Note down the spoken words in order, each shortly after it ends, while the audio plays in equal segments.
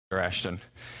Ashton.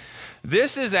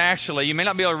 This is actually, you may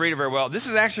not be able to read it very well, this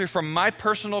is actually from my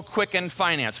personal Quicken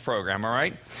Finance program, all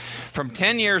right? From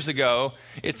 10 years ago,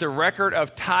 it's a record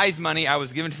of tithe money I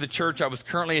was given to the church I was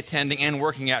currently attending and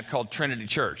working at called Trinity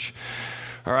Church,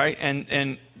 all right?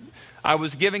 And I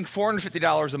was giving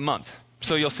 $450 a month.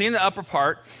 So you'll see in the upper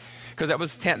part, because that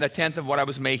was the tenth of what I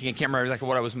was making. I can't remember exactly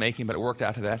what I was making, but it worked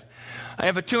out to that. I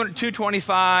have a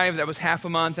 $225, that was half a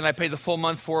month, and I paid the full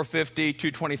month $450,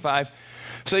 $225.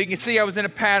 So you can see I was in a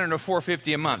pattern of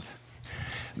 $450 a month.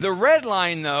 The red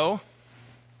line, though,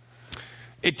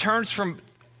 it turns from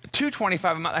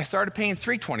 $225 a month. I started paying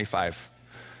 $325.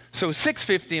 So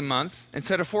 $650 a month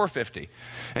instead of $450.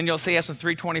 And you'll see I have some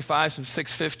 $325s, some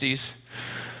 $650s.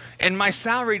 And my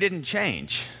salary didn't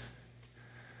change.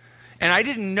 And I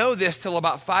didn't know this till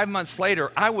about 5 months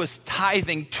later. I was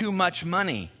tithing too much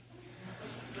money.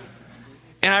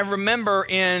 And I remember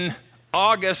in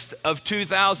August of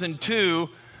 2002,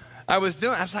 I was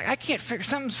like, I can't figure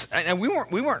something. And we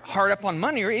weren't hard up on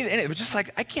money or anything. And it was just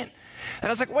like, I can't. And I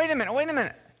was like, wait a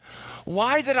minute.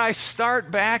 Why did I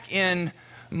start back in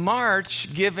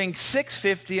March giving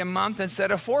 $650 a month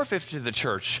instead of $450 to the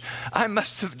church? I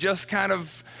must have just kind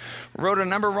of wrote a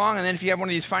number wrong. And then if you have one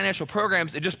of these financial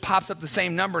programs, it just pops up the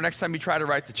same number next time you try to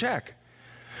write the check.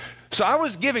 So I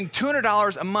was giving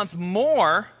 $200 a month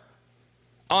more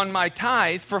on my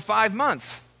tithe for 5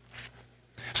 months.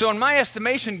 So in my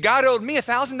estimation, God owed me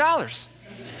 $1,000,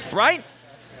 right?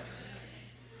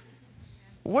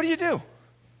 What do you do?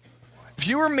 If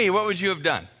you were me, what would you have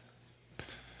done?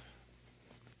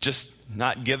 Just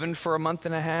not given for a month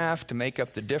and a half to make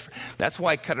up the difference? That's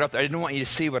why I cut it off. I didn't want you to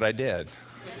see what I did.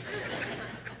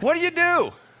 What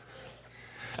do?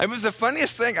 It was the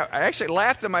funniest thing. I actually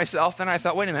laughed at myself, and I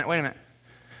thought, wait a minute.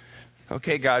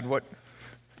 Okay, God, what?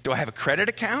 Do I have a credit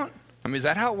account? I mean, is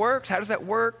that how it works? How does that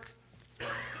work?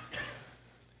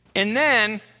 And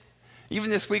then,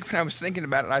 even this week when I was thinking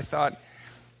about it, I thought,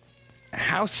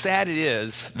 how sad it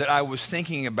is that I was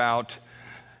thinking about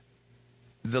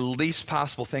the least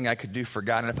possible thing I could do for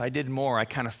God. And if I did more, I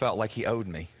kind of felt like he owed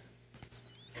me.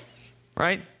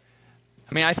 Right?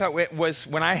 I mean, I thought it was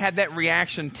when I had that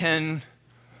reaction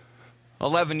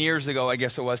 11 years ago, I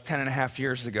guess it was, 10 and a half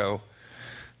years ago,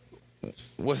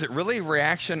 was it really a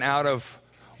reaction out of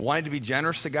wanting to be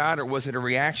generous to God, or was it a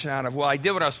reaction out of, well, I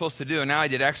did what I was supposed to do, and now I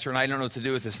did extra, and I don't know what to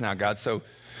do with this now, God, so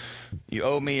you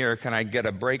owe me, or can I get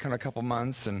a break on a couple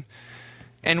months?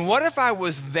 And what if I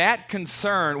was that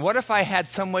concerned? What if I had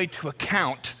some way to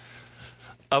account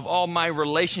of all my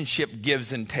relationship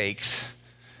gives and takes?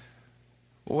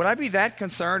 Would I be that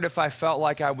concerned if I felt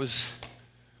like I was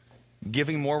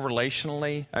giving more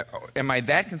relationally? Am I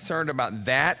that concerned about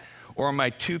that? Or am I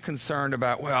too concerned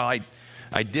about, well,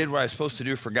 I did what I was supposed to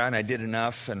do for God and I did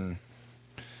enough? And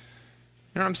you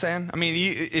know what I'm saying? I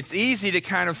mean, it's easy to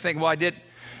kind of think, well, I did.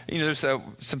 You know, there's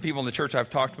some people in the church I've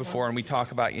talked before, and we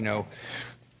talk about, you know,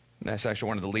 that's actually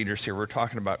one of the leaders here. We were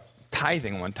talking about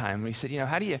tithing one time. And we said, you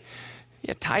know,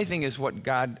 tithing is what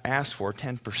God asked for,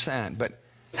 10%. But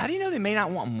how do you know they may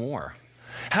not want more?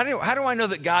 How do I know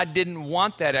that God didn't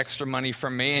want that extra money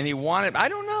from me and he wanted, I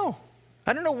don't know.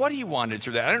 I don't know what he wanted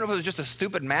through that. I don't know if it was just a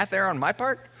stupid math error on my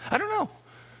part. I don't know.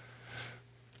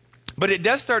 But it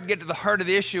does start to get to the heart of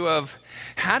the issue of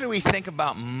how do we think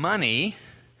about money,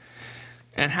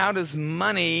 and how does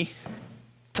money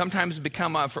sometimes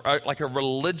become like a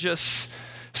religious,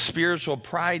 spiritual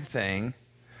pride thing?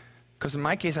 Because in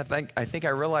my case, I think I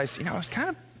realized, you know, I was kind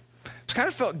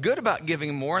of felt good about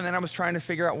giving more, and then I was trying to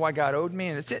figure out why God owed me,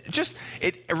 and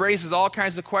it raises all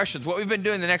kinds of questions. What we've been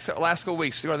doing the last couple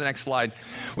weeks, go to the next slide.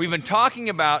 We've been talking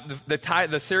about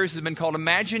the series has been called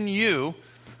Imagine You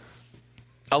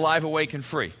Alive, Awake, and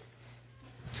Free.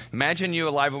 Imagine you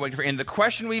alive, awake, and free. And the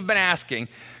question we've been asking,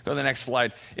 go to the next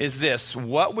slide, is this: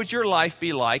 what would your life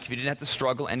be like if you didn't have to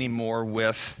struggle anymore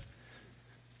with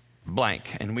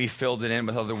blank? And we filled it in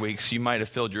with other weeks. You might have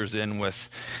filled yours in with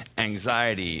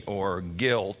anxiety or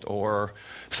guilt or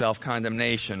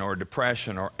self-condemnation or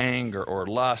depression or anger or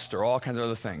lust or all kinds of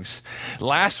other things.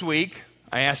 Last week,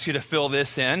 I asked you to fill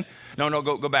this in. No,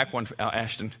 go back one,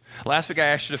 Ashton. Last week I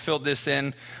asked you to fill this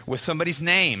in with somebody's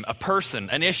name, a person,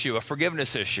 an issue, a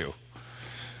forgiveness issue.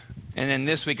 And then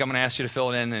this week I'm going to ask you to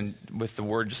fill it in with the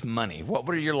word just money. What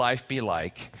would your life be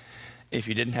like if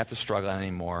you didn't have to struggle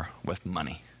anymore with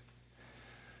money?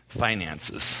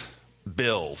 Finances,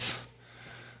 bills,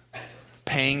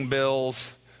 paying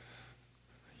bills,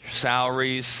 your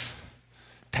salaries,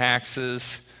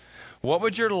 taxes. What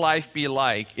would your life be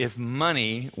like if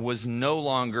money was no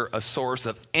longer a source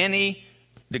of any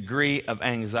degree of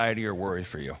anxiety or worry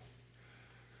for you?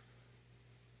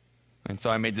 And so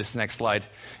I made this next slide.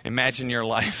 Imagine your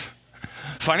life.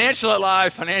 Financially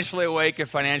alive, financially awake, and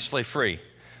financially free.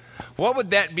 What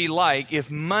would that be like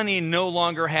if money no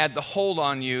longer had the hold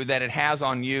on you that it has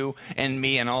on you and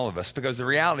me and all of us? Because the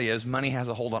reality is money has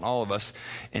a hold on all of us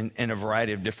in a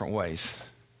variety of different ways.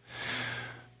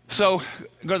 So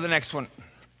go to the next one.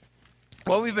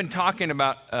 Well, we've been talking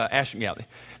about Ashton Galley.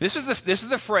 This is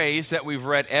the phrase that we've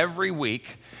read every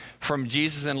week from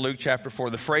Jesus in Luke chapter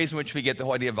 4, the phrase in which we get the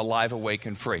whole idea of alive, awake,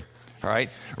 and free. All right?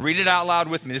 Read it out loud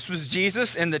with me. This was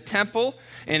Jesus in the temple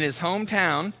in his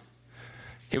hometown.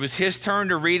 It was his turn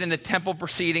to read in the temple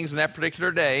proceedings on that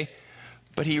particular day,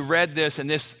 but he read this, and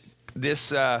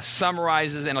this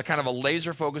summarizes in a kind of a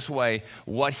laser-focused way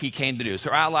what he came to do. So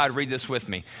out loud, read this with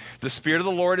me. The Spirit of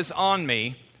the Lord is on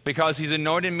me because he's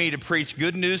anointed me to preach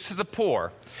good news to the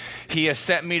poor. He has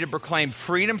sent me to proclaim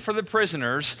freedom for the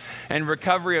prisoners and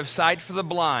recovery of sight for the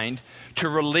blind, to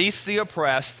release the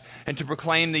oppressed, and to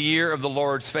proclaim the year of the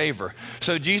Lord's favor.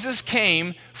 So Jesus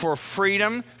came for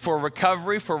freedom, for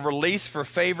recovery, for release, for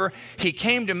favor. He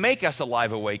came to make us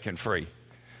alive, awake, and free.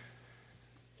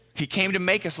 He came to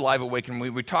make us alive, awake, and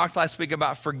we talked last week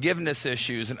about forgiveness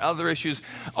issues and other issues,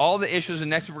 all the issues, and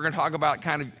next week we're going to talk about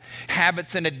kind of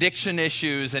habits and addiction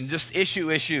issues and just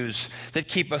issues that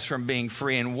keep us from being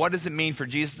free, and what does it mean for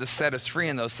Jesus to set us free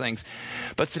in those things.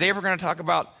 But today we're going to talk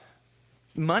about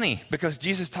money, because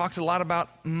Jesus talks a lot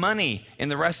about money in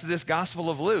the rest of this Gospel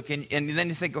of Luke. And then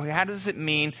you think, okay, how does it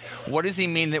mean? What does he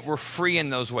mean that we're free in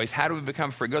those ways? How do we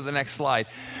become free? Go to the next slide.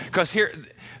 Because here,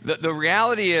 the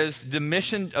reality is the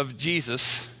mission of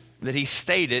Jesus that he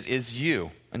stated is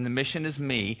you, and the mission is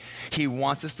me. He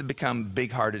wants us to become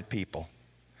big-hearted people.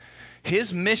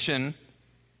 His mission,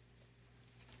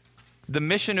 the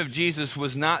mission of Jesus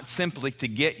was not simply to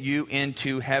get you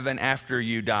into heaven after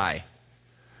you die.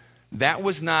 That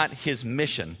was not his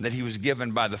mission that he was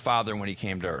given by the Father when he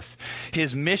came to earth.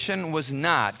 His mission was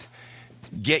not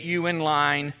get you in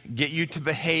line, get you to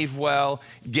behave well,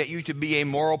 get you to be a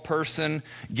moral person,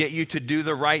 get you to do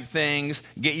the right things,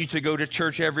 get you to go to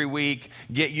church every week,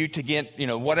 get you to get,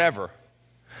 whatever.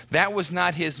 That was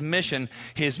not his mission.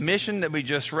 His mission that we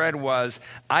just read was,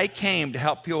 I came to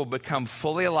help people become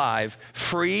fully alive,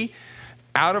 free,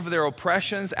 out of their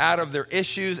oppressions, out of their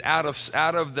issues, out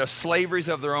of the slaveries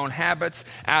of their own habits,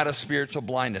 out of spiritual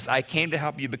blindness. I came to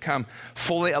help you become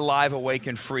fully alive, awake,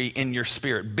 and free in your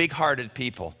spirit. Big-hearted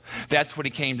people. That's what he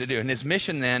came to do. And his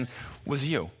mission then was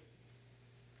you.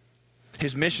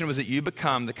 His mission was that you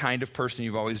become the kind of person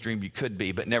you've always dreamed you could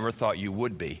be, but never thought you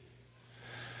would be.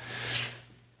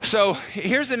 So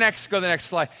go to the next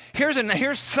slide.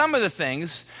 Here's some of the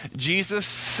things Jesus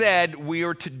said we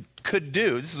could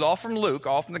do. This is all from Luke,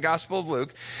 all from the Gospel of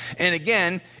Luke. And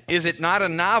again, is it not a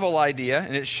novel idea,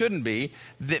 and it shouldn't be,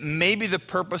 that maybe the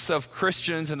purpose of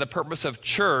Christians and the purpose of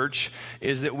church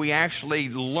is that we actually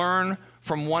learn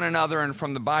from one another and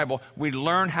from the Bible. We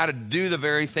learn how to do the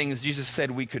very things Jesus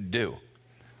said we could do.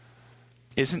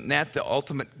 Isn't that the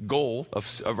ultimate goal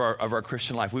of our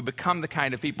Christian life? We become the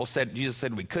kind of people Jesus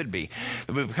said we could be.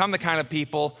 We become the kind of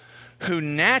people who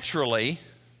naturally,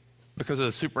 because of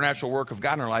the supernatural work of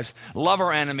God in our lives, love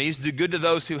our enemies, do good to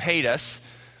those who hate us.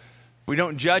 We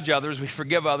don't judge others. We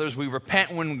forgive others. We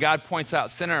repent when God points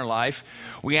out sin in our life.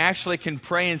 We actually can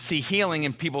pray and see healing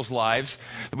in people's lives.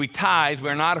 We tithe.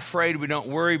 We're not afraid. We don't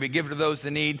worry. We give to those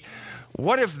that need.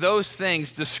 What if those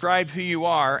things described who you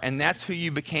are, and that's who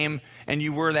you became, and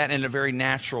you were that in a very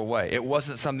natural way? It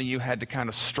wasn't something you had to kind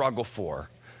of struggle for.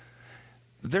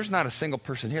 There's not a single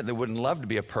person here that wouldn't love to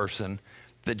be a person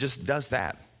that just does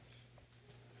that.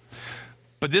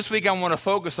 But this week I want to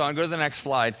focus on, go to the next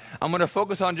slide, I'm going to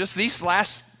focus on just these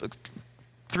last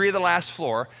three of the last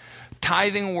floor,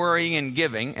 tithing, worrying, and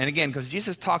giving. And again, because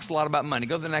Jesus talks a lot about money.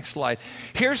 Go to the next slide.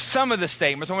 Here's some of the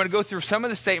statements. I'm going to go through some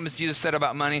of the statements Jesus said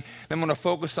about money. Then I'm going to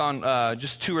focus on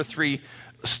just two or three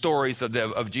stories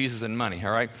of Jesus and money,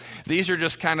 all right? These are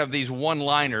just kind of these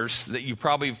one-liners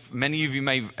that many of you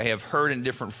may have heard in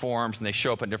different forms, and they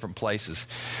show up in different places.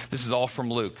 This is all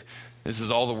from Luke. This is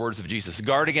all the words of Jesus.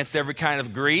 Guard against every kind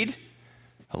of greed.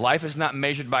 Life is not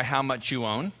measured by how much you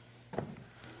own.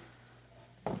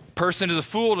 Person is a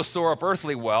fool to store up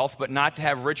earthly wealth, but not to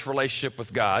have rich relationship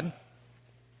with God.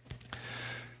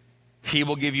 He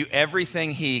will give you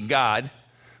everything God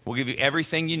will give you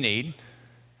everything you need.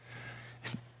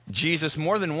 Jesus,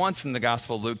 more than once in the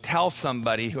Gospel of Luke, tells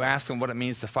somebody who asks him what it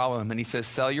means to follow him, and he says,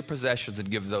 sell your possessions and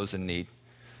give those in need.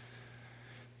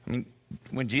 I mean,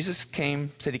 when Jesus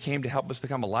said he came to help us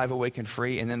become alive, awake, and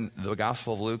free, and then the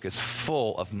Gospel of Luke is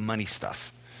full of money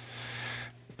stuff.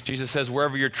 Jesus says,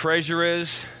 wherever your treasure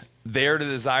is, there the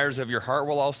desires of your heart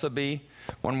will also be.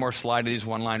 One more slide of these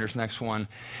one-liners, next one.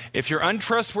 If you're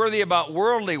untrustworthy about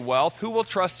worldly wealth, who will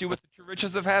trust you with the true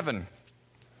riches of heaven?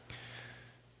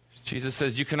 Jesus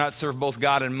says you cannot serve both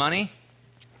God and money.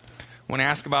 When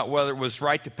asked about whether it was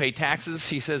right to pay taxes,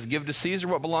 he says, give to Caesar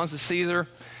what belongs to Caesar,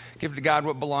 give to God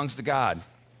what belongs to God.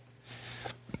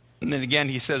 And then again,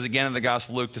 he says again in the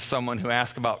Gospel of Luke to someone who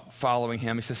asked about following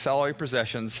him, he says, sell all your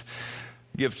possessions,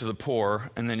 give to the poor,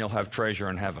 and then you'll have treasure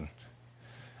in heaven.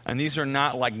 And these are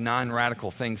not like non-radical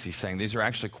things he's saying. These are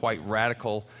actually quite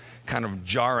radical, kind of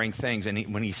jarring things.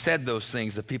 And when he said those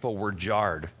things, the people were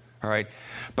jarred. All right?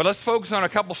 But let's focus on a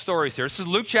couple stories here. This is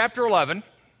Luke chapter 11.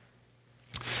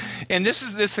 And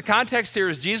the context here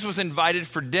is Jesus was invited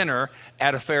for dinner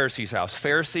at a Pharisee's house.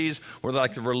 Pharisees were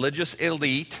like the religious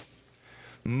elite.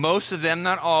 Most of them,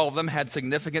 not all of them, had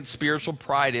significant spiritual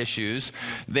pride issues.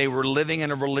 They were living in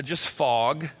a religious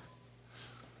fog,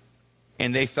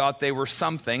 and they thought they were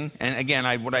something. And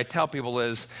again, what I tell people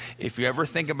is, if you ever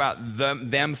think about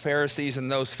them Pharisees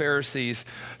and those Pharisees,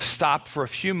 stop for a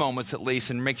few moments at least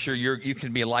and make sure you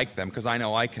can be like them, because I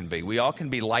know I can be. We all can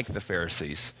be like the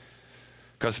Pharisees.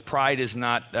 Because pride is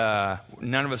not,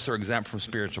 none of us are exempt from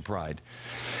spiritual pride.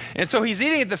 And so he's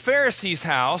eating at the Pharisee's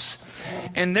house,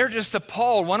 and they're just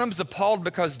appalled. One of them's appalled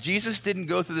because Jesus didn't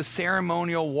go through the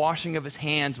ceremonial washing of his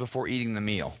hands before eating the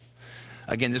meal.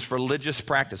 Again, this religious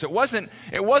practice. It wasn't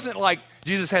like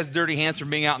Jesus has dirty hands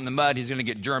from being out in the mud, he's going to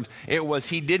get germs. It was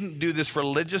he didn't do this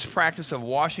religious practice of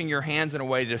washing your hands in a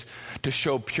way to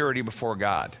show purity before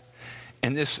God.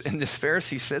 And this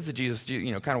Pharisee says to Jesus,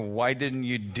 kind of, why didn't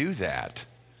you do that?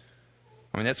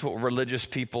 I mean, that's what religious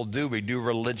people do. We do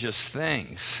religious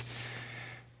things.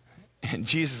 And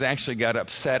Jesus actually got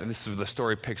upset, and this is where the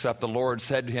story picks up. The Lord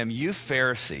said to him, you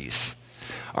Pharisees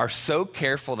are so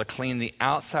careful to clean the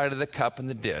outside of the cup and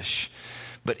the dish,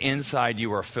 but inside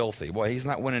you are filthy. Boy, he's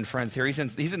not winning friends here. He's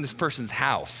in this person's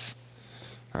house,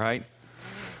 all right?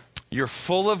 You're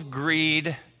full of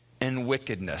greed and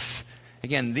wickedness.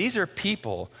 Again, these are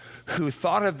people who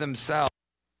thought of themselves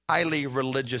highly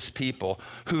religious people,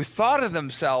 who thought of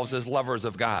themselves as lovers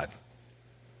of God.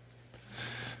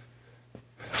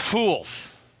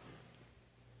 Fools.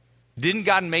 Didn't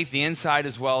God make the inside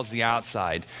as well as the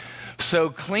outside? So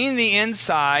clean the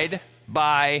inside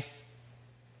by,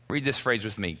 read this phrase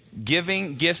with me,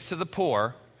 giving gifts to the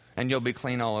poor, and you'll be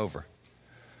clean all over.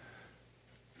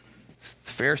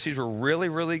 The Pharisees were really,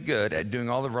 really good at doing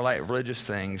all the religious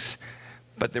things,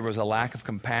 but there was a lack of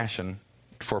compassion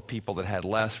for people that had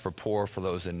less, for poor, for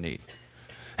those in need.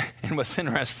 And what's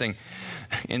interesting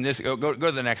in this, go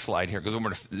to the next slide here,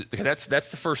 because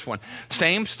that's the first one.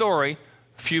 Same story,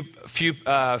 few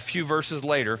verses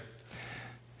later.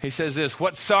 He says this,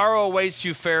 what sorrow awaits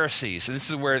you Pharisees? And this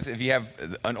is where if you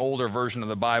have an older version of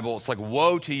the Bible, it's like,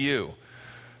 woe to you.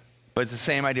 But it's the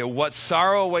same idea. What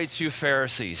sorrow awaits you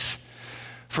Pharisees?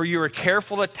 For you are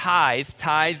careful to tithe.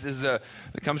 Tithe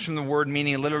it comes from the word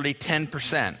meaning literally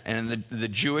 10%. And in the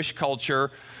Jewish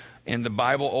culture, in the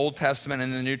Bible, Old Testament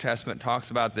and the New Testament, talks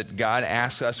about that God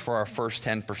asks us for our first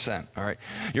 10%. All right,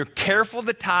 you're careful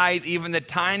to tithe even the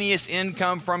tiniest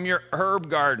income from your herb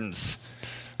gardens.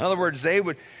 In other words, they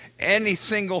would any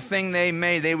single thing they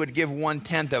made, they would give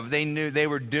 1/10 of. They knew they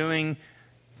were doing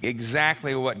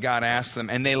exactly what God asked them,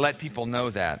 and they let people know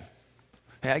that.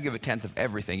 Hey, I give 1/10 of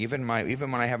everything. Even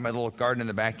when I have my little garden in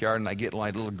the backyard and I get my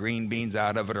little green beans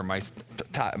out of it, or my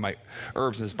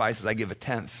herbs and spices, I give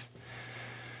 1/10.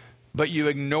 But you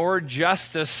ignore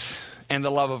justice and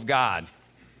the love of God.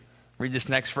 Read this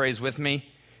next phrase with me.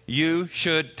 You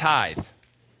should tithe.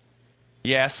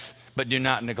 Yes, but do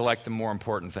not neglect the more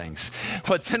important things.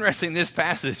 What's interesting in this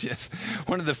passage is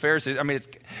one of the Pharisees,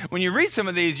 when you read some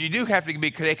of these, you do have to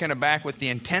be taken aback with the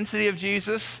intensity of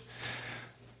Jesus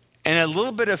and a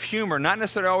little bit of humor, not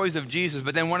necessarily always of Jesus,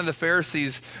 but then one of the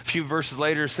Pharisees, a few verses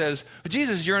later, says,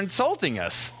 Jesus, you're insulting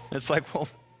us. It's like, well,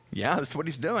 yeah, that's what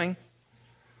he's doing.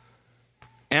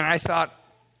 And I thought,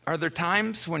 are there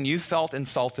times when you felt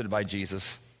insulted by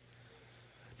Jesus?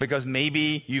 Because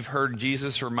maybe you've heard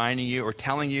Jesus reminding you or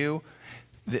telling you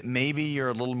that maybe you're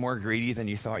a little more greedy than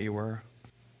you thought you were.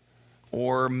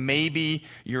 Or maybe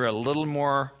you're a little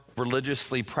more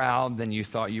religiously proud than you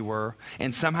thought you were.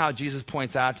 And somehow Jesus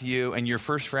points out to you and your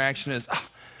first reaction is,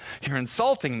 you're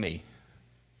insulting me.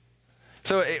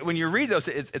 So when you read those,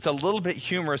 it's a little bit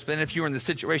humorous, but then if you were in the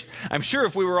situation, I'm sure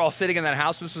if we were all sitting in that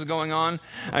house and this was going on,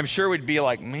 I'm sure we'd be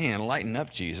like, man, lighten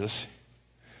up, Jesus.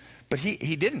 But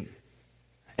he didn't.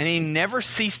 And he never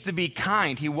ceased to be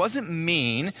kind. He wasn't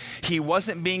mean. He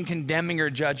wasn't being condemning or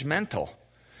judgmental.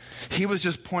 He was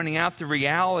just pointing out the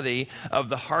reality of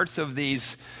the hearts of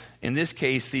these, in this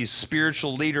case, these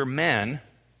spiritual leader men.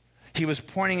 He was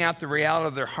pointing out the reality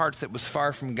of their hearts that was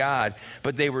far from God,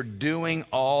 but they were doing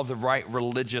all the right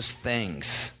religious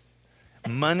things,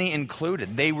 money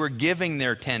included. They were giving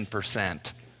their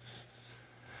 10%.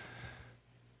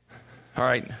 All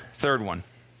right, third one.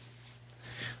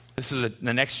 This is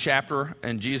the next chapter,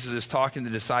 and Jesus is talking to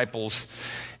the disciples,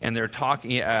 and they're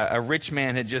talking. A rich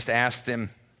man had just asked him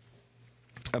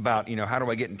about, how do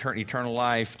I get eternal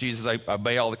life? Jesus, I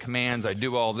obey all the commands. I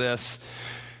do all this.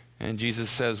 And Jesus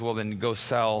says, well, then go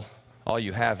sell all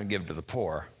you have and give to the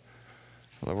poor.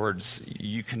 In other words,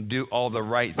 you can do all the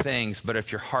right things, but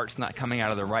if your heart's not coming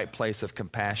out of the right place of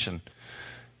compassion,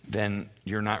 then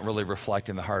you're not really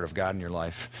reflecting the heart of God in your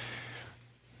life.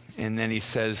 And then he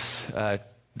says,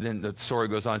 then the story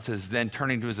goes on, it says, then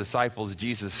turning to his disciples,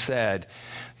 Jesus said,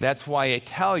 that's why I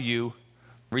tell you,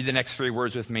 read the next 3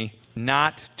 words with me,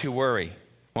 not to worry.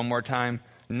 One more time,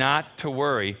 not to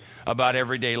worry about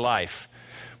everyday life,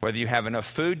 whether you have enough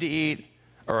food to eat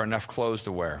or enough clothes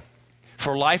to wear.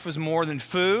 For life is more than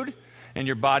food, and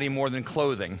your body more than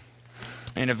clothing.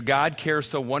 And if God cares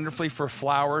so wonderfully for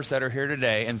flowers that are here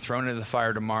today and thrown into the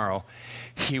fire tomorrow,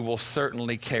 he will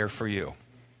certainly care for you.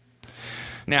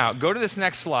 Now, go to this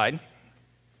next slide.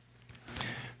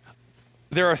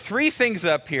 There are 3 things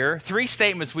up here, 3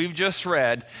 statements we've just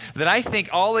read that I think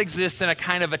all exist in a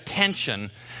kind of a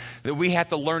tension that we have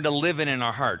to learn to live in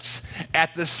our hearts.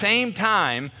 At the same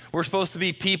time, we're supposed to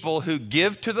be people who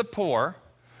give to the poor,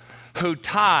 who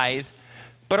tithe,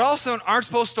 but also aren't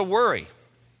supposed to worry.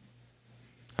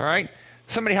 All right?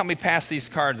 Somebody help me pass these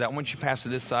cards out. Once you pass to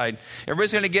this side,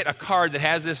 everybody's going to get a card that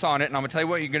has this on it, and I'm going to tell you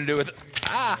what you're going to do with it.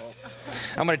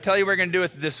 I'm going to tell you what we're going to do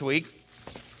with it this week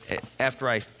after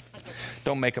I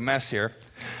don't make a mess here.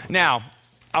 Now,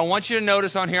 I want you to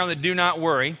notice on here on the do not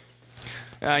worry,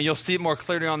 you'll see it more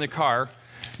clearly on the car.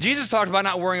 Jesus talked about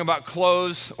not worrying about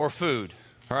clothes or food,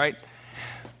 all right?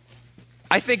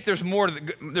 I think there's more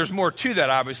to that,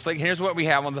 obviously. Here's what we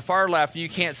have. On the far left, you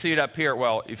can't see it up here.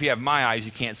 Well, if you have my eyes,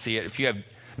 you can't see it. If you have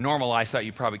normal eyesight,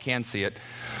 you probably can see it.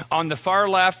 On the far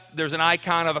left, there's an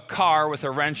icon of a car with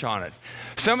a wrench on it.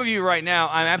 Some of you right now,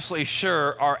 I'm absolutely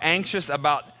sure, are anxious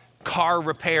about car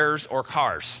repairs or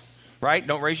cars, right?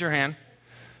 Don't raise your hand.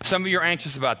 Some of you are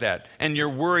anxious about that, and you're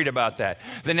worried about that.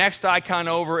 The next icon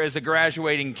over is a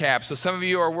graduating cap. So some of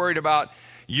you are worried about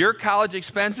your college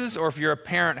expenses, or if you're a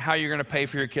parent, how you're going to pay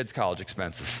for your kids' college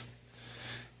expenses.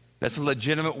 That's a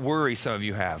legitimate worry some of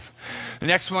you have. The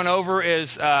next one over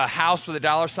is a house with a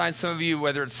dollar sign. Some of you,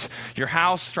 whether it's your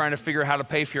house, trying to figure out how to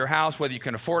pay for your house, whether you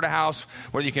can afford a house,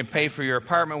 whether you can pay for your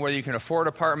apartment, whether you can afford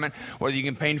an apartment, whether you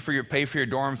can pay for your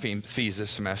dorm fees this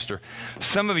semester.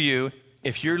 Some of you,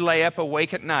 if you lay up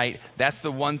awake at night, that's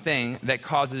the one thing that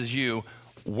causes you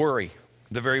worry.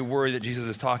 The very worry that Jesus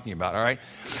is talking about, all right?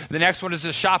 The next one is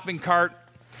a shopping cart,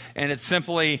 and it's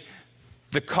simply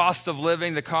the cost of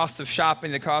living, the cost of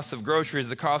shopping, the cost of groceries,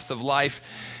 the cost of life.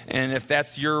 And if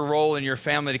that's your role in your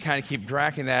family to kind of keep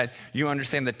tracking that, you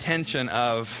understand the tension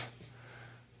of,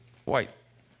 worry.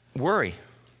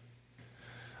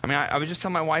 I mean, I was just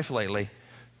telling my wife lately,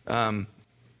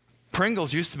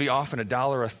 Pringles used to be often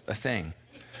 $1 a thing.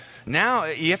 Now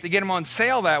you have to get them on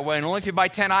sale that way, and only if you buy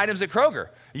 10 items at Kroger.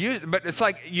 But it's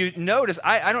like you notice,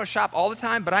 I don't shop all the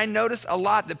time, but I notice a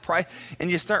lot the price,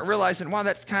 and you start realizing, wow,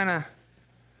 that's kind of,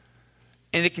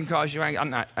 and it can cause you, I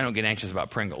don't get anxious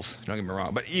about Pringles, don't get me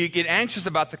wrong, but you get anxious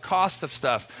about the cost of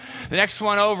stuff. The next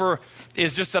one over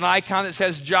is just an icon that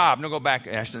says job. No, go back,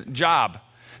 Ashton. Job.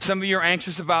 Some of you are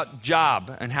anxious about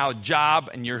job and how job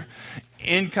and your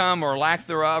income or lack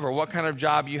thereof or what kind of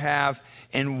job you have,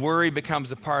 and worry becomes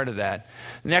a part of that.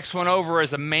 The next one over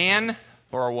is a man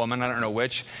or a woman, I don't know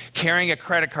which, carrying a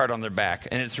credit card on their back.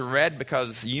 And it's red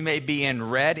because you may be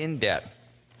in debt.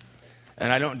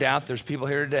 And I don't doubt there's people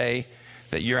here today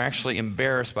that you're actually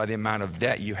embarrassed by the amount of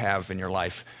debt you have in your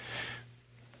life.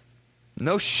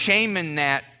 No shame in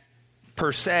that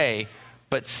per se,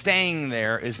 but staying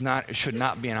there should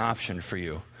not be an option for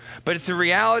you. But it's a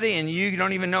reality, and you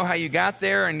don't even know how you got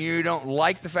there, and you don't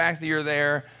like the fact that you're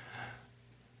there.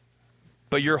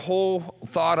 But your whole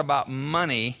thought about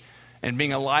money and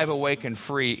being alive, awake, and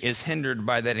free is hindered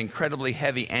by that incredibly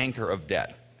heavy anchor of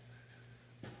debt.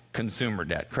 Consumer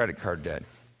debt, credit card debt.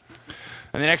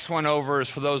 And the next one over is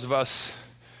for those of us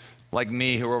like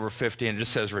me who are over 50, and it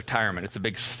just says retirement. It's a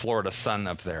big Florida sun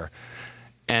up there.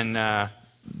 And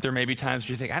there may be times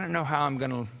where you think, I don't know how I'm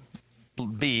going to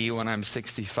be when I'm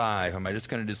 65. Am I just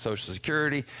going to do Social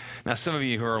Security? Now, some of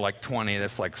you who are like 20,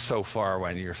 that's like so far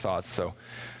away in your thoughts.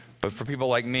 But for people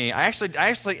like me, I actually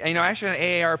had an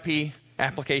AARP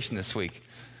application this week.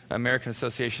 American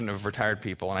Association of Retired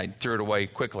People, and I threw it away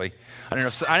quickly. I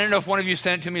don't know if one of you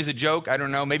sent it to me as a joke. I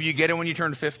don't know. Maybe you get it when you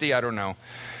turn 50. I don't know.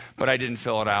 But I didn't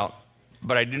fill it out.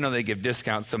 But I do know they give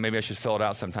discounts, so maybe I should fill it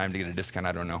out sometime to get a discount.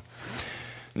 I don't know.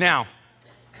 Now,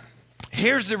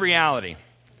 here's the reality.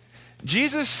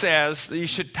 Jesus says that you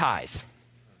should tithe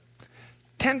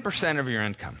 10% of your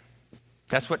income.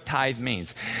 That's what tithe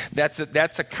means. That's a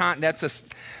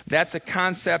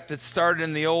concept that started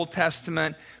in the Old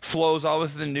Testament, flows all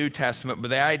with the New Testament. But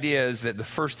the idea is that the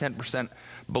first 10%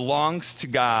 belongs to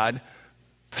God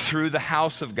through the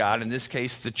house of God. In this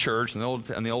case, the church. In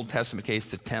the Old Testament case,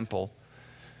 the temple.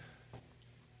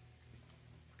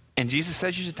 And Jesus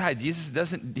says you should tithe. Jesus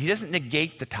doesn't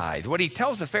negate the tithe. What he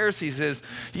tells the Pharisees is,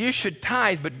 you should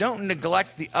tithe, but don't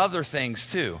neglect the other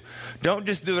things too. Don't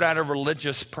just do it out of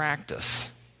religious practice.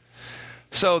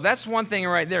 So that's one thing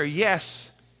right there.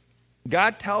 Yes,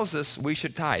 God tells us we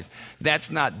should tithe. That's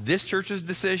not this church's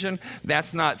decision.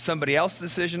 That's not somebody else's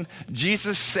decision.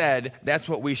 Jesus said that's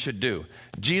what we should do.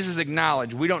 Jesus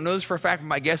acknowledged, we don't know this for a fact, but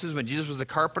my guess is when Jesus was a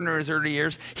carpenter in his early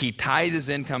years, he tithed his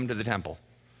income to the temple.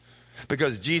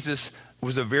 Because Jesus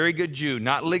was a very good Jew,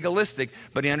 not legalistic,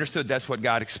 but he understood that's what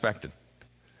God expected.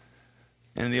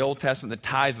 And in the Old Testament, the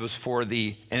tithe was for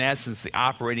in essence, the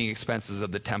operating expenses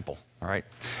of the temple, all right?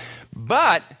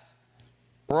 But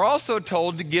we're also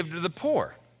told to give to the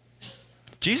poor.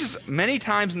 Jesus, many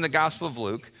times in the Gospel of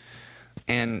Luke,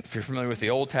 and if you're familiar with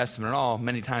the Old Testament at all,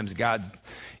 many times God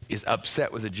is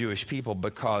upset with the Jewish people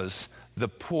because the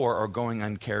poor are going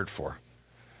uncared for.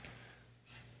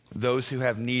 Those who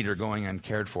have need are going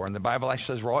uncared for. And the Bible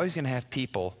actually says we're always going to have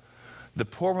people, the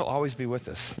poor will always be with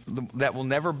us. That will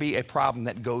never be a problem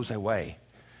that goes away.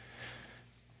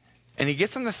 And he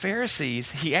gets on the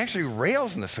Pharisees. He actually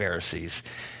rails on the Pharisees.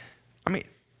 I mean,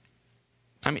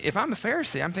 if I'm a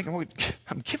Pharisee, I'm thinking, well,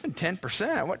 I'm giving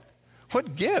 10%.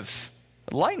 What gives?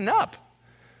 Lighten up.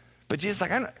 But Jesus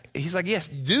he's like, yes,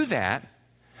 do that.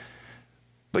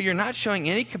 But you're not showing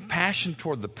any compassion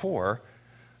toward the poor.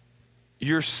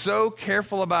 You're so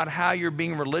careful about how you're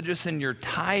being religious in your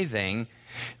tithing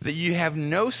that you have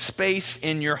no space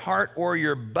in your heart or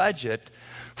your budget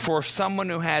for someone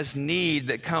who has need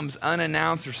that comes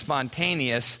unannounced or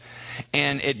spontaneous,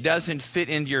 and it doesn't fit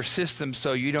into your system,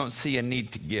 so you don't see a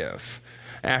need to give.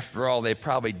 After all, they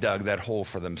probably dug that hole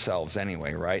for themselves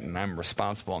anyway, right? And I'm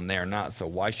responsible and they're not, so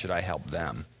why should I help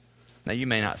them? Now, you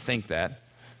may not think that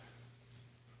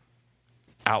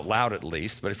out loud at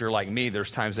least, but if you're like me,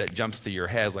 there's times that jumps to your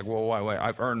head, it's like, whoa, wait,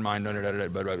 I've earned mine.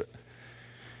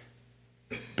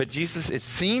 But Jesus, it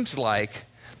seems like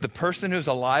the person who's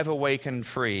alive, awake, and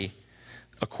free,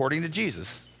 according to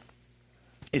Jesus,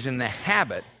 is in the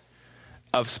habit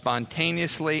of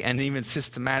spontaneously and even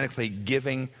systematically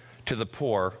giving to the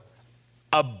poor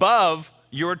above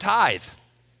your tithe,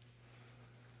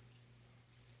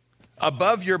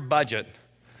 above your budget,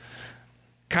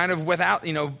 kind of without,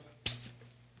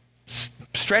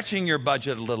 stretching your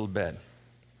budget a little bit.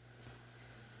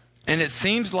 And it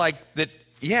seems like that,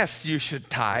 yes, you should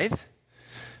tithe,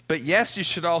 but yes, you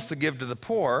should also give to the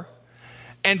poor.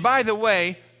 And by the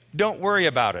way, don't worry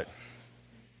about it.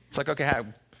 It's like, okay,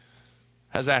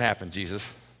 how's that happen,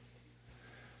 Jesus?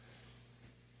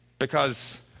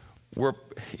 Because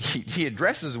he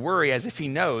addresses worry as if he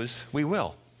knows we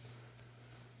will.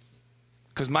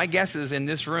 Because my guess is in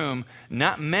this room,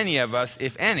 not many of us,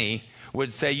 if any,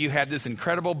 would say you have this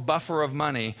incredible buffer of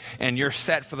money and you're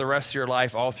set for the rest of your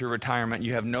life all through retirement.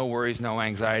 You have no worries, no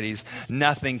anxieties.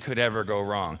 Nothing could ever go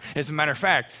wrong. As a matter of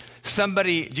fact,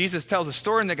 Jesus tells a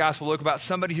story in the Gospel of Luke about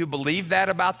somebody who believed that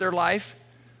about their life.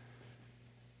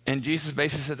 And Jesus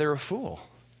basically said they were a fool.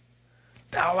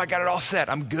 Oh, I got it all set.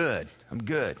 I'm good.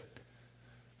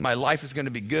 My life is going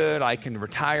to be good. I can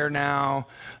retire now.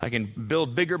 I can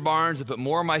build bigger barns and put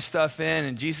more of my stuff in.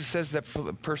 And Jesus says that for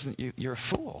the person, you're a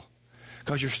fool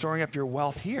because you're storing up your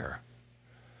wealth here.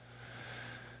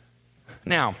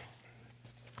 Now,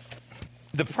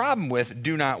 the problem with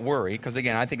do not worry, because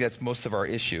again, I think that's most of our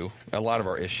issue, a lot of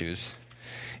our issues.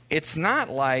 It's not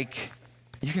like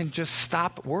you can just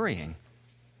stop worrying.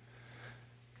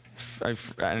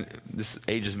 This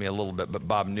ages me a little bit, but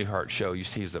Bob Newhart's show,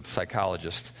 he's a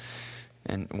psychologist,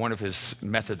 and one of his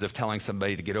methods of telling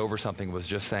somebody to get over something was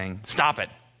just saying, stop it.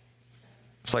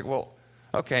 It's like, well,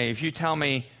 okay, if you tell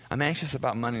me I'm anxious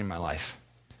about money in my life,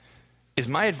 is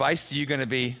my advice to you going to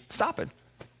be, stop it?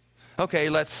 Okay,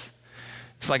 it's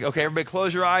like, okay, everybody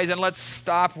close your eyes and let's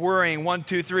stop worrying. 1,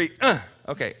 2, 3.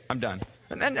 Okay, I'm done.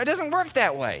 And it doesn't work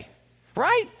that way,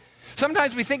 right?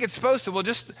 Sometimes we think it's supposed to. Well,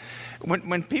 just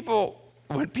when people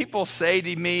say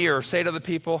to me or say to other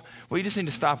people, well, you just need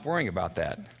to stop worrying about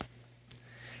that.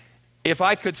 If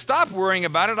I could stop worrying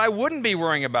about it, I wouldn't be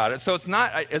worrying about it. So it's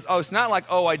not like,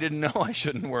 oh, I didn't know I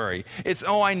shouldn't worry. It's,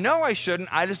 oh, I know I shouldn't.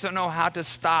 I just don't know how to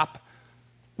stop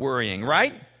worrying,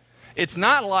 right? It's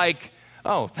not like,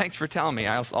 oh, thanks for telling me.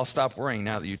 I'll stop worrying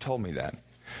now that you told me that.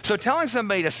 So telling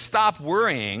somebody to stop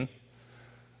worrying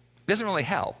doesn't really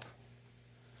help.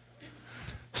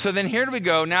 So then here we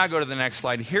go. Now go to the next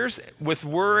slide. Here's, with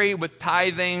worry, with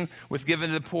tithing, with giving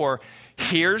to the poor,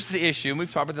 here's the issue, and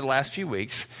we've talked about it the last few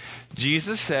weeks.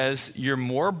 Jesus says you're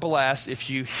more blessed if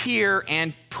you hear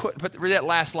and read that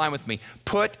last line with me.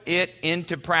 Put it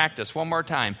into practice. One more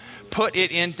time. Put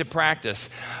it into practice.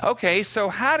 Okay, so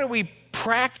how do we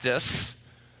practice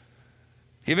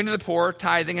giving to the poor,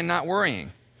 tithing, and not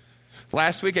worrying?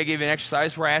 Last week I gave you an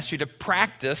exercise where I asked you to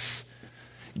practice,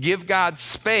 give God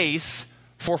space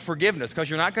for forgiveness, because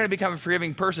you're not going to become a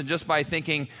forgiving person just by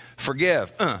thinking,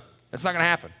 forgive. That's not going to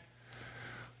happen.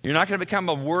 You're not going to become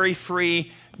a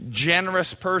worry-free,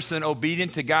 generous person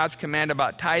obedient to God's command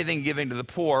about tithing, giving to the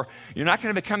poor. You're not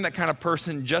going to become that kind of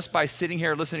person just by sitting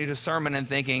here listening to a sermon and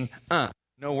thinking,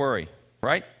 no worry,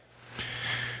 right?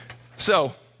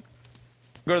 So,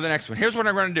 go to the next one. Here's what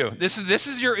I'm going to do. This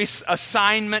is your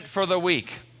assignment for the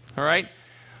week, all right?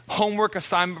 Homework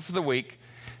assignment for the week.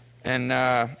 And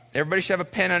everybody should have a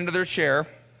pen under their chair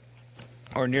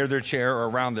or near their chair or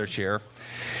around their chair.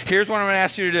 Here's what I'm going to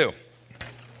ask you to do.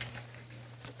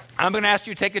 I'm going to ask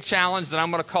you to take a challenge that I'm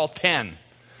going to call 10.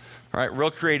 All right, real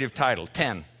creative title,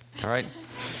 10. All right.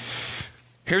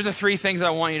 Here's the 3 things I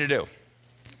want you to do.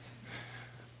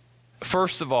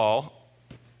 First of all,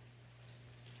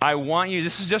 I want you,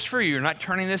 this is just for you. You're not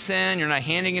turning this in. You're not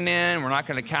handing it in. We're not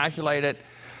going to calculate it.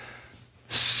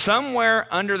 Somewhere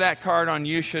under that card on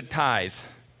you should tithe,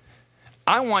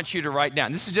 I want you to write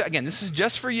down. This is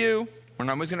just for you. We're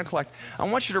not always going to collect. I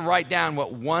want you to write down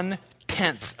what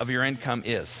 1/10 of your income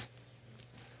is.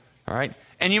 All right?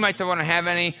 And you might say, well, I don't have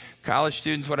any, college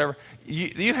students, whatever.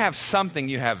 You have something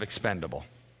you have expendable.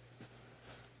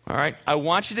 All right? I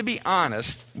want you to be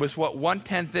honest with what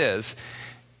 1/10 is.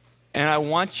 And I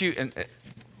want you, and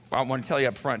I want to tell you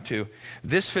up front too,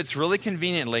 this fits really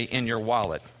conveniently in your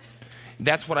wallet.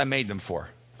 That's what I made them for.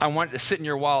 I want it to sit in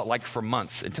your wallet like for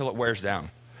months until it wears down.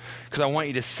 Because I want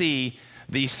you to see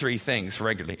these 3 things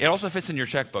regularly. It also fits in your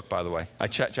checkbook, by the way. I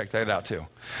checked that out too.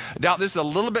 Now, this is a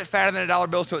little bit fatter than a dollar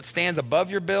bill, so it stands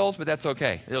above your bills, but that's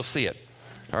okay. You'll see it.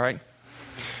 All right?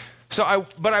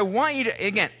 But I want you to,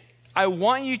 again, I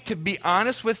want you to be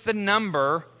honest with the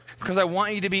number, because I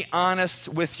want you to be honest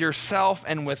with yourself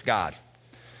and with God.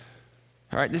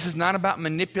 All right? This is not about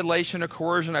manipulation or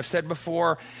coercion. I've said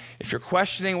before, if you're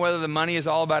questioning whether the money is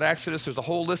all about Exodus, there's a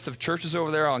whole list of churches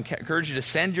over there. I'll encourage you to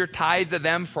send your tithe to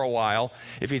them for a while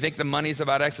if you think the money is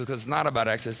about Exodus, because it's not about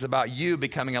Exodus. It's about you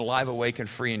becoming alive, awake, and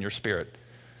free in your spirit.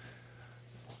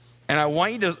 And I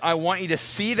want you to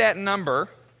see that number,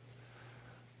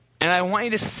 and I want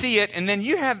you to see it, and then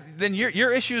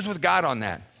your issues with God on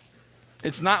that.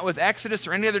 It's not with Exodus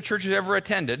or any other church you've ever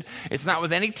attended. It's not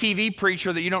with any TV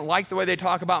preacher that you don't like the way they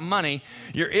talk about money.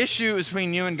 Your issue is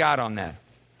between you and God on that.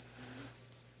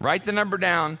 Write the number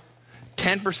down,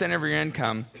 10% of your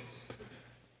income.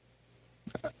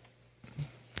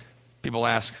 People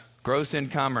ask, gross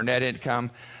income or net income?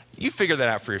 You figure that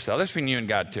out for yourself. That's between you and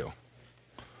God too.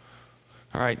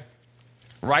 All right?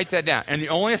 Write that down. And the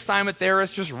only assignment there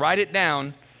is just write it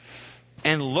down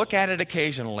and look at it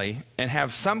occasionally and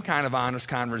have some kind of honest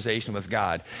conversation with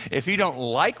God. If you don't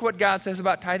like what God says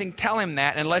about tithing, tell him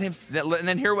that and and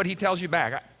then hear what he tells you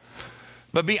back.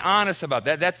 But be honest about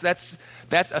that. That's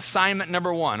assignment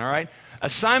number 1, all right?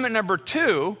 Assignment number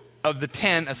 2 of the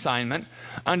 10 assignment,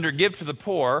 under give to the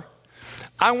poor,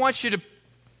 I want you to,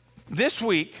 this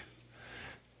week,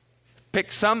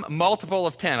 pick some multiple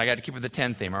of 10. I got to keep with the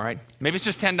 10 theme, all right? Maybe it's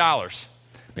just $10.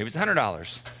 Maybe it's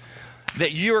 $100.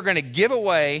 That you are going to give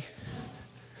away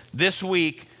this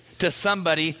week to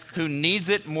somebody who needs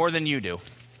it more than you do.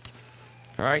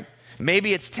 All right?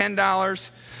 Maybe it's $10.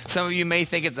 Some of you may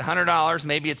think it's $100.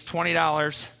 Maybe it's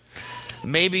 $20.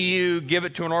 Maybe you give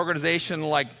it to an organization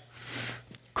like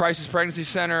Crisis Pregnancy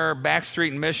Center,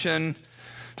 Backstreet Mission,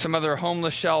 some other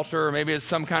homeless shelter. Maybe it's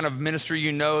some kind of ministry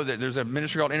you know. That there's a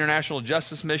ministry called International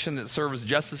Justice Mission that serves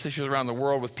justice issues around the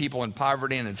world with people in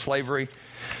poverty and in slavery.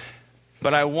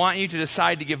 But I want you to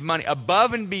decide to give money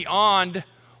above and beyond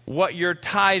what your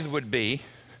tithe would be.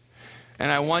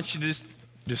 And I want you to just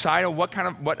decide on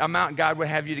what amount God would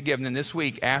have you to give. And then this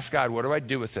week, ask God, what do I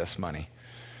do with this money?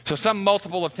 So some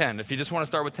multiple of 10. If you just want to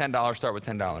start with $10, start with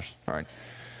 $10. All right.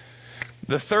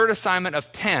 The third assignment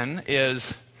of 10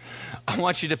 is I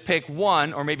want you to pick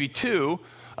 1 or maybe 2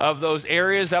 of those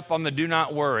areas up on the do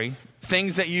not worry,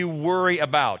 things that you worry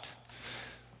about.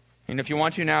 And if you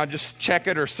want to now, just check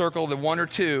it or circle the one or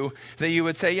two that you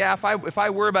would say, yeah, if I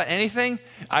worry about anything,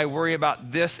 I worry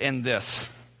about this and this.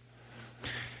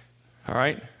 All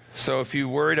right? So if you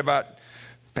worried about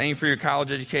paying for your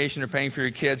college education or paying for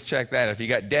your kids, check that. If you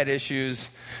got debt issues,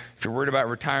 if you're worried about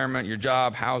retirement, your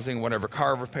job, housing, whatever,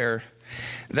 car repair,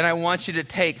 then I want you to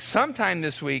take sometime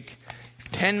this week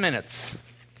 10 minutes.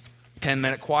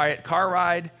 10-minute quiet car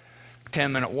ride,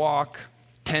 10-minute walk,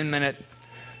 10-minute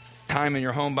time in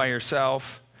your home by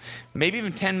yourself, maybe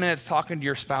even 10 minutes talking to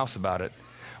your spouse about it,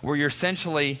 where you're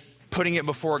essentially putting it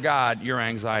before God, your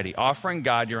anxiety, offering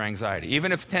God your anxiety.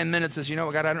 Even if 10 minutes is, you know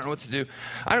what, God, I don't know what to do.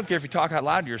 I don't care if you talk out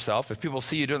loud to yourself. If people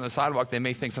see you doing the sidewalk, they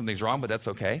may think something's wrong, but that's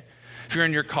okay. If you're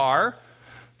in your car,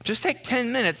 just take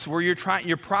 10 minutes where you're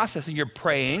processing, you're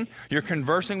praying, you're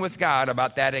conversing with God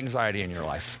about that anxiety in your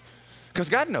life. Because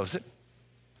God knows it.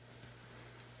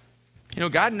 You know,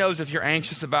 God knows if you're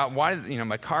anxious about why,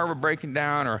 my car were breaking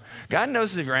down, or God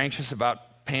knows if you're anxious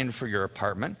about paying for your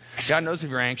apartment. God knows if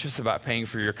you're anxious about paying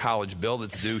for your college bill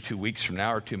that's due 2 weeks from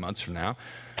now or 2 months from now.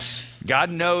 God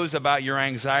knows about your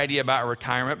anxiety about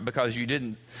retirement because you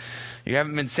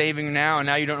haven't been saving now, and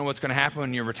now you don't know what's going to happen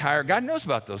when you retire. God knows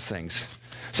about those things.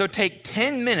 So take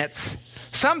 10 minutes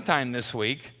sometime this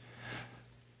week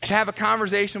to have a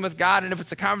conversation with God, and if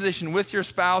it's a conversation with your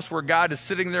spouse where God is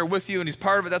sitting there with you and he's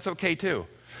part of it, that's okay too.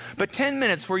 But 10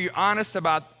 minutes where you're honest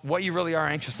about what you really are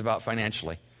anxious about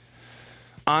financially.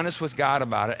 Honest with God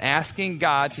about it, asking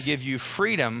God to give you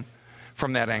freedom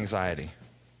from that anxiety.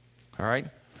 All right?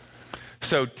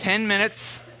 So 10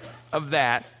 minutes of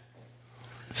that,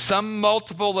 some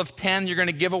multiple of 10 you're going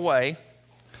to give away,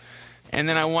 and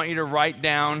then I want you to write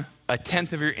down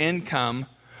 1/10 of your income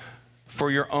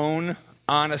for your own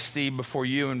honesty before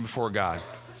you and before God.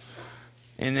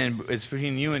 And then it's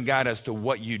between you and God as to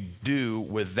what you do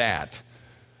with that.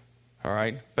 All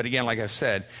right? But again, like I've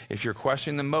said, if you're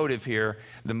questioning the motive here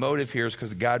is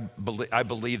because I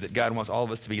believe that God wants all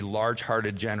of us to be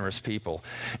large-hearted, generous people.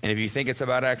 And if you think it's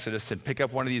about Exodus, then pick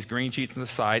up one of these green sheets on the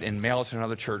side and mail it to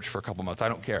another church for a couple months. I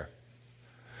don't care.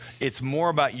 It's more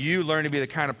about you learning to be the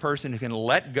kind of person who can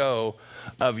let go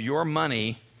of your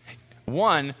money.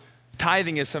 One,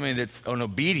 tithing is something that's an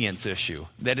obedience issue.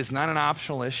 That is not an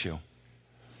optional issue.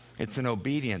 It's an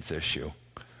obedience issue.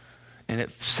 And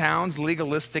it sounds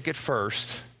legalistic at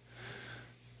first,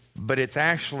 but it's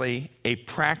actually a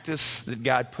practice that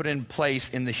God put in place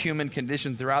in the human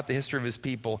condition throughout the history of his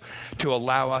people to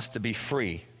allow us to be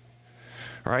free.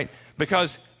 All right?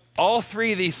 Because all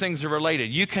three of these things are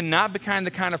related. You cannot become the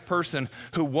kind of person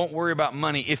who won't worry about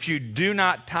money if you do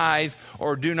not tithe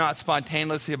or do not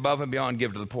spontaneously above and beyond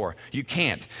give to the poor. You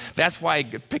can't. That's why I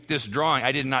picked this drawing.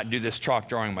 I did not do this chalk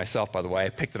drawing myself, by the way. I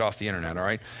picked it off the internet, all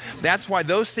right? That's why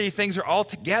those three things are all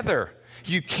together.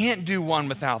 You can't do one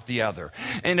without the other.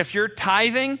 And if you're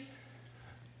tithing,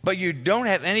 but you don't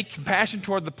have any compassion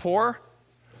toward the poor,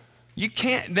 you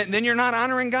can't. Then you're not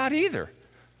honoring God either.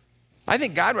 I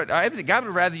think God would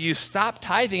rather you stop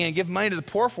tithing and give money to the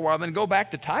poor for a while than go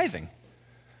back to tithing.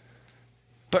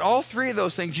 But all three of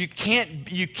those things, you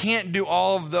can't do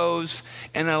all of those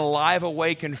in an alive,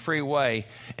 awake, and free way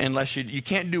unless you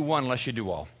can't do one unless you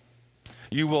do all.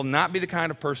 You will not be the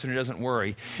kind of person who doesn't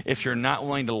worry if you're not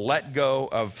willing to let go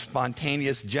of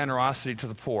spontaneous generosity to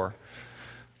the poor,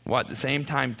 while at the same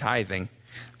time tithing.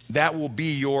 That will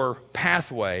be your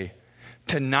pathway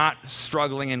to not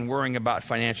struggling and worrying about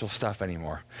financial stuff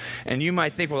anymore. And you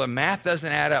might think, well, the math doesn't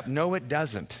add up. No, it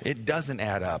doesn't. It doesn't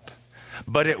add up.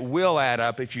 But it will add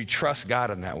up if you trust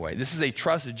God in that way. This is a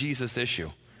trust Jesus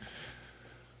issue.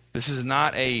 This is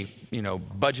not a,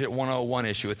 budget 101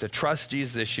 issue. It's a trust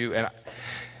Jesus issue.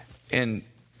 And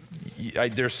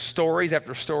there's stories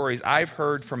after stories I've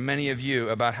heard from many of you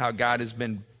about how God has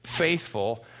been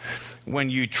faithful when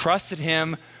you trusted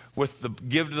him with the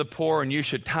give to the poor and you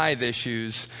should tithe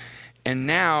issues. And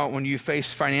now when you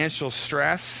face financial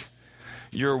stress,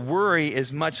 your worry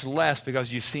is much less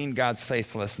because you've seen God's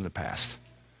faithfulness in the past.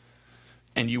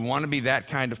 And you want to be that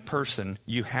kind of person,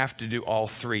 you have to do all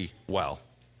three well.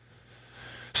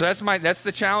 So that's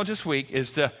the challenge this week,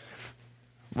 is to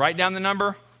write down the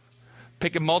number,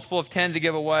 pick a multiple of 10 to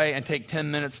give away, and take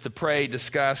 10 minutes to pray,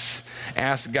 discuss,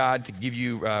 ask God to give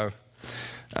you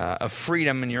a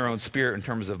freedom in your own spirit in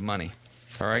terms of money.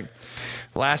 All right?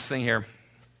 Last thing here.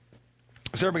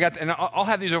 So everybody and I'll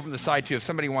have these over on the side too if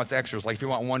somebody wants extras, like if you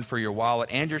want one for your wallet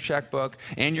and your checkbook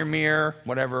and your mirror,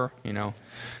 whatever,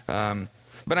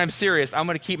 But I'm serious. I'm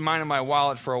going to keep mine in my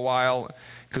wallet for a while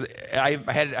because I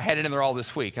had it in there all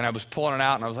this week, and I was pulling it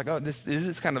out, and I was like, oh, this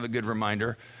is kind of a good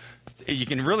reminder. You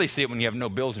can really see it when you have no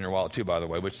bills in your wallet too, by the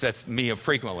way, which that's me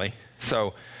frequently.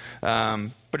 So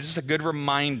but it's just a good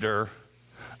reminder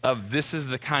of this is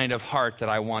the kind of heart that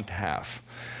I want to have.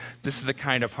 This is the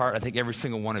kind of heart I think every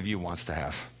single one of you wants to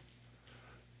have.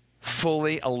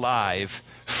 Fully alive,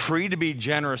 free to be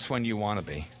generous when you want to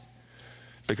be,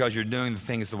 because you're doing the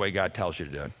things the way God tells you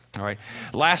to do it. All right.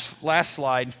 Last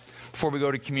slide before we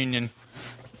go to communion.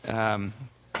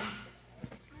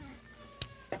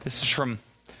 This is from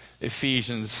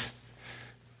Ephesians,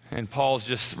 and Paul's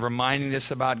just reminding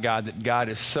us about God, that God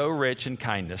is so rich in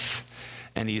kindness,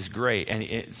 and he's great, and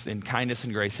it's in kindness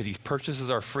and grace that he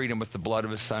purchases our freedom with the blood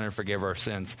of his son and forgive our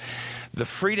sins. The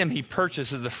freedom he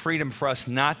purchases is the freedom for us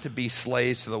not to be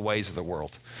slaves to the ways of the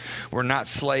world. We're not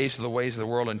slaves to the ways of the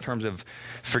world in terms of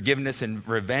forgiveness and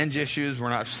revenge issues. We're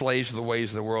not slaves to the ways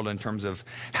of the world in terms of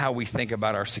how we think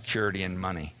about our security and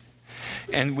money.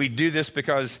 And we do this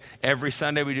because every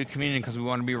Sunday we do communion because we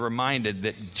want to be reminded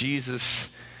that Jesus,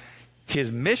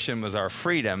 his mission was our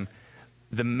freedom.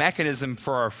 The mechanism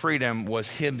for our freedom was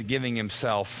him giving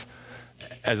himself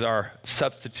as our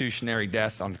substitutionary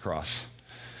death on the cross.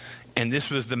 And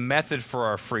this was the method for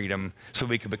our freedom so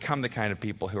we could become the kind of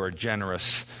people who are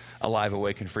generous, alive,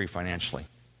 awake, and free financially.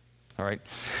 All right?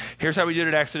 Here's how we did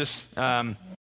it at Exodus.